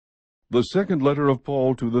The second letter of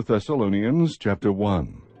Paul to the Thessalonians, chapter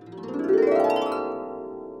 1.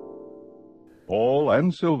 Paul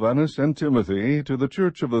and Silvanus and Timothy, to the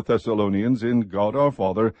church of the Thessalonians in God our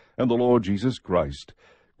Father and the Lord Jesus Christ.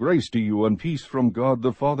 Grace to you and peace from God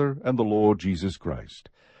the Father and the Lord Jesus Christ.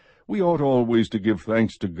 We ought always to give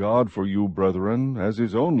thanks to God for you, brethren, as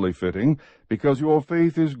is only fitting, because your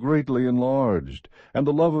faith is greatly enlarged, and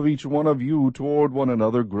the love of each one of you toward one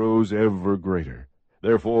another grows ever greater.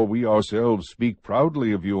 Therefore we ourselves speak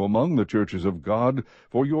proudly of you among the churches of God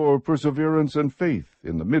for your perseverance and faith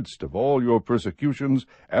in the midst of all your persecutions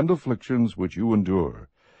and afflictions which you endure.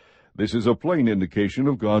 This is a plain indication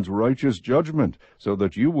of God's righteous judgment, so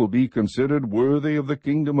that you will be considered worthy of the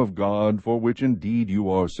kingdom of God, for which indeed you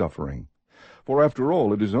are suffering. For after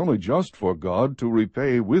all, it is only just for God to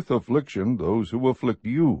repay with affliction those who afflict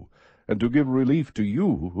you, and to give relief to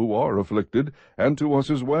you who are afflicted, and to us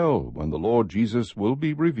as well, when the Lord Jesus will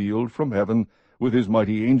be revealed from heaven with his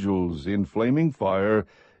mighty angels in flaming fire,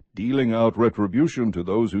 dealing out retribution to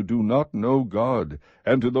those who do not know God,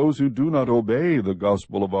 and to those who do not obey the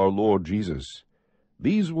gospel of our Lord Jesus.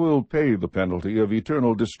 These will pay the penalty of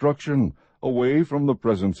eternal destruction, away from the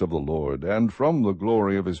presence of the Lord, and from the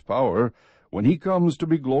glory of his power, when he comes to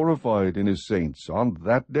be glorified in his saints on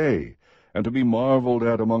that day, and to be marveled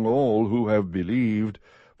at among all who have believed,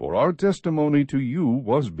 for our testimony to you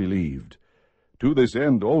was believed. To this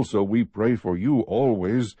end also we pray for you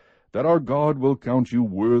always, that our God will count you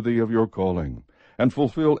worthy of your calling, and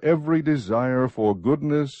fulfill every desire for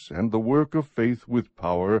goodness and the work of faith with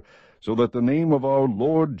power, so that the name of our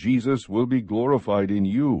Lord Jesus will be glorified in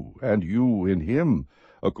you, and you in him,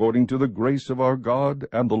 according to the grace of our God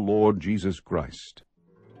and the Lord Jesus Christ.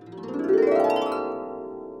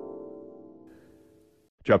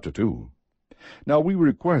 Chapter 2. Now we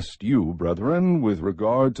request you, brethren, with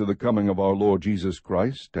regard to the coming of our Lord Jesus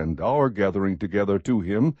Christ, and our gathering together to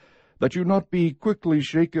him, that you not be quickly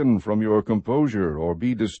shaken from your composure, or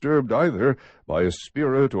be disturbed either by a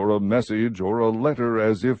spirit or a message or a letter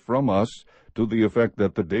as if from us, to the effect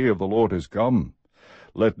that the day of the Lord has come.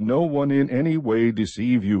 Let no one in any way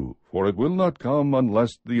deceive you, for it will not come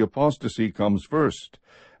unless the apostasy comes first,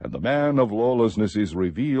 and the man of lawlessness is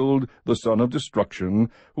revealed, the son of destruction,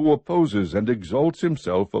 who opposes and exalts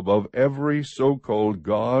himself above every so-called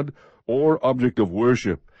God or object of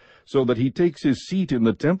worship, so that he takes his seat in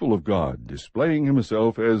the temple of God, displaying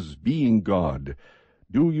himself as being God.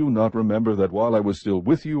 Do you not remember that while I was still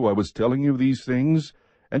with you I was telling you these things?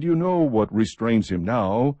 And you know what restrains him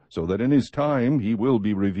now, so that in his time he will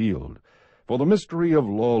be revealed. For the mystery of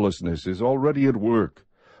lawlessness is already at work.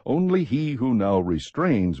 Only he who now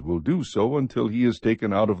restrains will do so until he is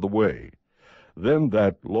taken out of the way. Then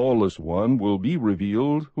that lawless one will be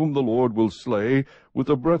revealed, whom the Lord will slay with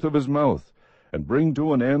the breath of his mouth, and bring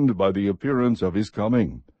to an end by the appearance of his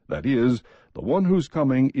coming. That is, the one whose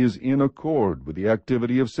coming is in accord with the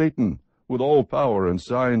activity of Satan, with all power and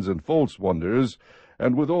signs and false wonders,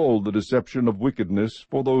 and with all the deception of wickedness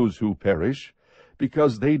for those who perish,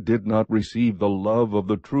 because they did not receive the love of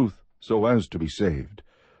the truth so as to be saved.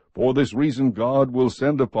 For this reason God will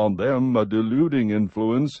send upon them a deluding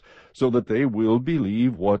influence, so that they will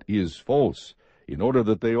believe what is false, in order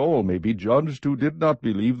that they all may be judged who did not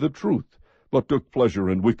believe the truth, but took pleasure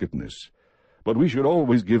in wickedness. But we should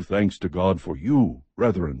always give thanks to God for you,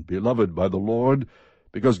 brethren, beloved by the Lord,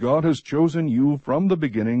 because God has chosen you from the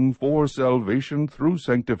beginning for salvation through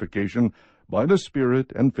sanctification by the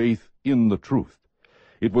Spirit and faith in the truth.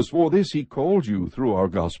 It was for this he called you through our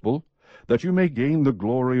gospel, that you may gain the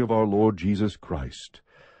glory of our Lord Jesus Christ.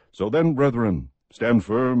 So then, brethren, stand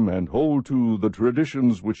firm and hold to the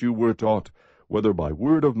traditions which you were taught, whether by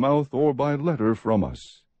word of mouth or by letter from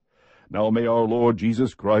us. Now may our Lord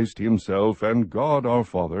Jesus Christ himself and God our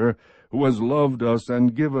Father, who has loved us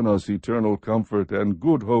and given us eternal comfort and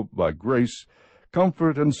good hope by grace,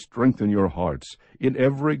 comfort and strengthen your hearts in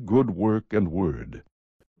every good work and word.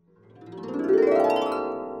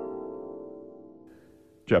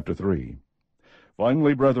 Chapter 3.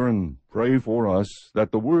 Finally, brethren, pray for us,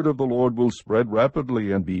 that the word of the Lord will spread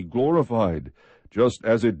rapidly and be glorified, just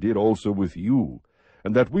as it did also with you,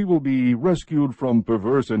 and that we will be rescued from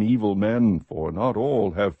perverse and evil men, for not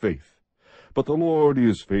all have faith. But the Lord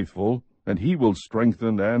is faithful, and he will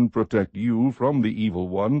strengthen and protect you from the evil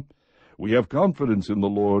one. We have confidence in the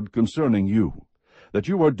Lord concerning you, that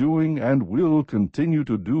you are doing and will continue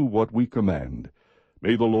to do what we command.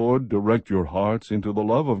 May the Lord direct your hearts into the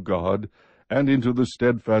love of God and into the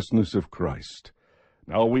steadfastness of Christ.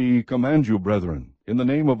 Now we command you, brethren, in the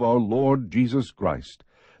name of our Lord Jesus Christ,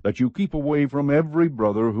 that you keep away from every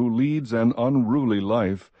brother who leads an unruly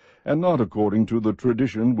life, and not according to the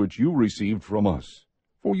tradition which you received from us.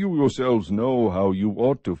 For you yourselves know how you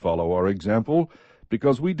ought to follow our example,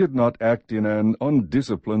 because we did not act in an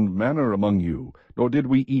undisciplined manner among you, nor did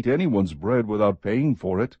we eat anyone's bread without paying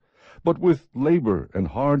for it. But with labor and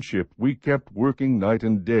hardship we kept working night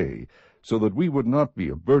and day, so that we would not be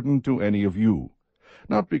a burden to any of you.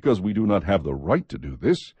 Not because we do not have the right to do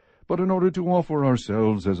this, but in order to offer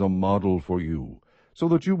ourselves as a model for you, so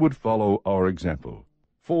that you would follow our example.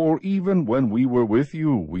 For even when we were with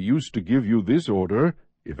you, we used to give you this order: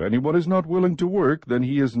 if anyone is not willing to work, then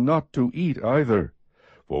he is not to eat either.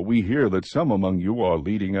 For we hear that some among you are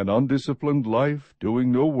leading an undisciplined life,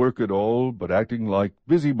 doing no work at all, but acting like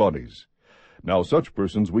busybodies. Now such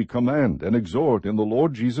persons we command and exhort in the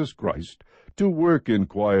Lord Jesus Christ to work in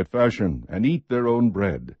quiet fashion, and eat their own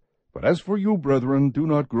bread. But as for you, brethren, do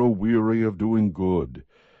not grow weary of doing good.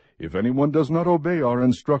 If anyone does not obey our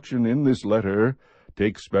instruction in this letter,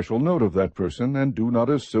 take special note of that person, and do not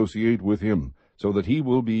associate with him, so that he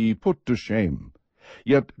will be put to shame.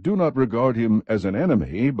 Yet do not regard him as an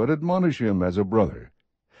enemy, but admonish him as a brother.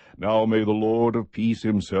 Now may the Lord of peace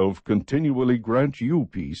himself continually grant you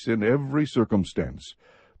peace in every circumstance.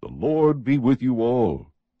 The Lord be with you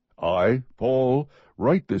all. I, Paul,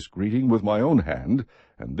 write this greeting with my own hand,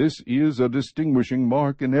 and this is a distinguishing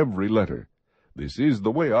mark in every letter. This is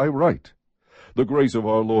the way I write. The grace of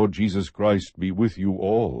our Lord Jesus Christ be with you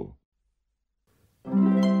all.